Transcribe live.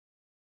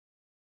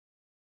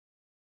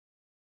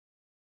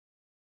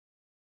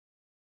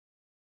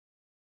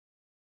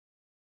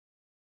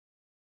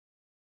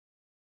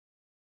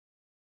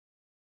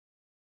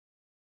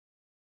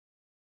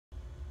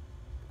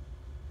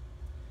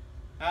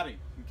Howdy,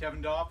 I'm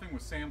Kevin Doffing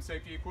with Sam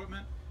Safety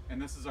Equipment,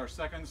 and this is our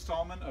second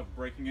installment of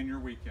Breaking In Your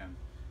Weekend.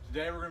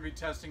 Today we're going to be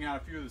testing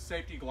out a few of the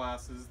safety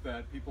glasses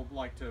that people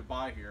like to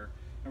buy here,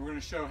 and we're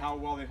going to show how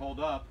well they hold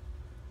up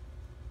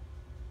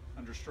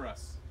under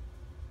stress.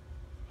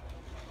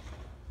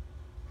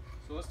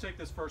 So let's take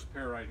this first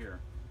pair right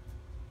here.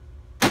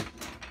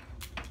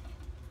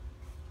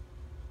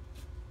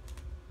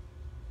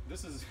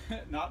 This is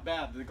not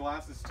bad, the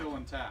glass is still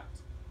intact.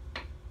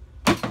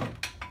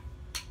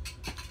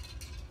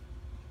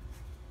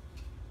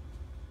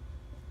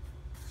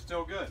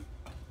 Still good.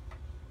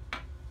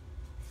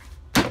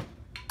 This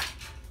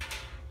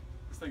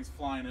thing's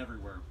flying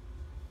everywhere.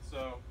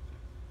 So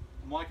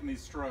I'm liking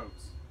these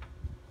strobes.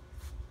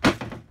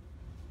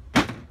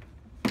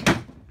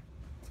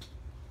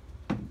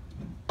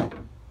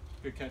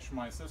 Good catch from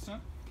my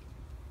assistant.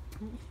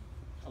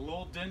 A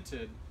little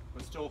dented,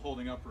 but still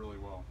holding up really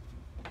well.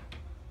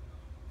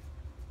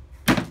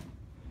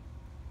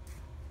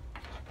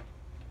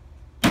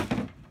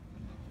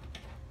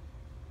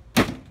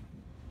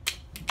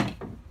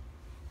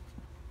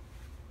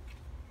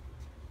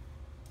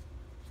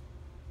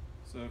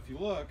 So if you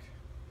look,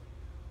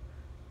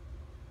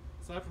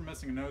 aside from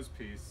missing a nose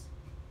piece,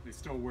 they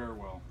still wear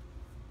well.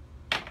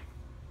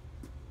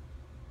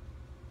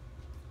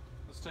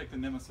 Let's take the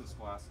Nemesis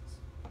glasses.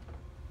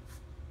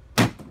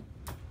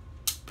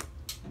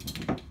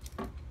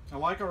 Now,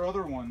 like our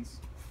other ones,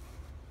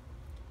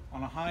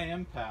 on a high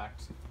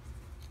impact,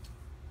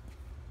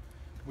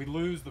 we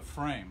lose the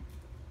frame.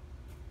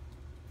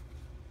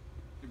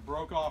 It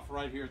broke off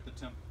right here at the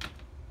temple.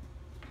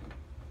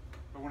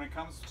 But when it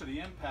comes to the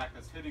impact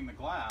that's hitting the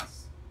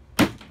glass,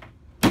 it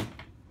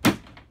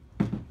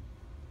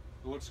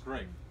looks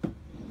great. And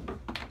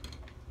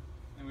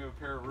we have a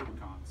pair of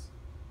Rubicons.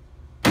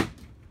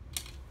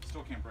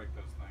 Still can't break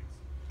those things.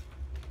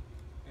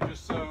 And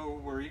just so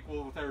we're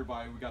equal with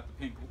everybody, we got the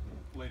pink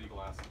lady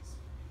glasses.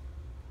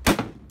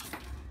 The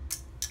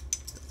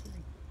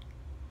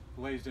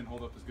ladies didn't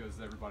hold up as good as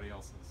everybody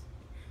else's.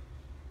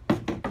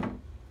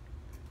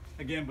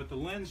 Again, but the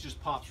lens just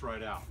pops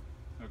right out.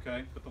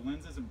 Okay, but the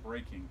lens isn't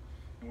breaking.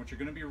 And what you're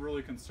going to be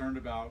really concerned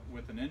about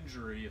with an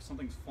injury, if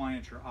something's flying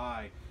at your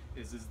eye,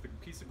 is the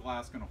piece of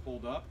glass going to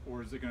hold up,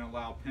 or is it going to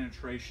allow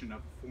penetration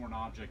of a foreign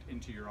object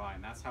into your eye?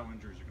 And that's how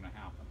injuries are going to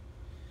happen.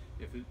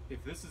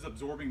 If this is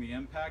absorbing the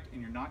impact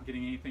and you're not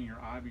getting anything in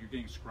your eye, but you're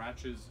getting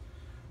scratches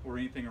or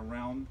anything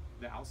around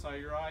the outside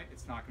of your eye,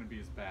 it's not going to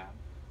be as bad.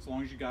 As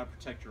long as you got to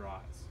protect your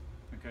eyes.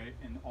 Okay,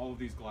 and all of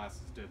these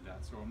glasses did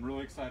that. So I'm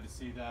really excited to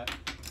see that.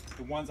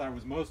 The ones I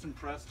was most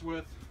impressed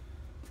with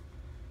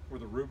were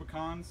the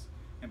Rubicons,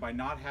 and by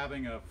not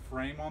having a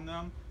frame on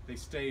them, they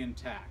stay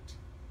intact.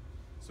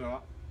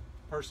 So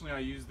personally, I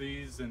use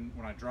these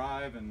when I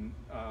drive and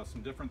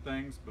some different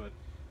things, but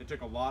it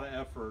took a lot of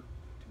effort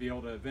to be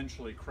able to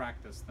eventually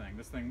crack this thing.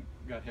 This thing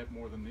got hit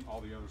more than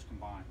all the others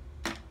combined.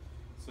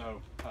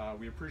 So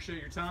we appreciate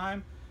your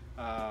time.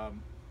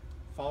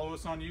 Follow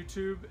us on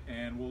YouTube,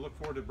 and we'll look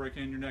forward to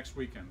breaking in your next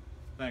weekend.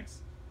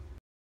 Thanks.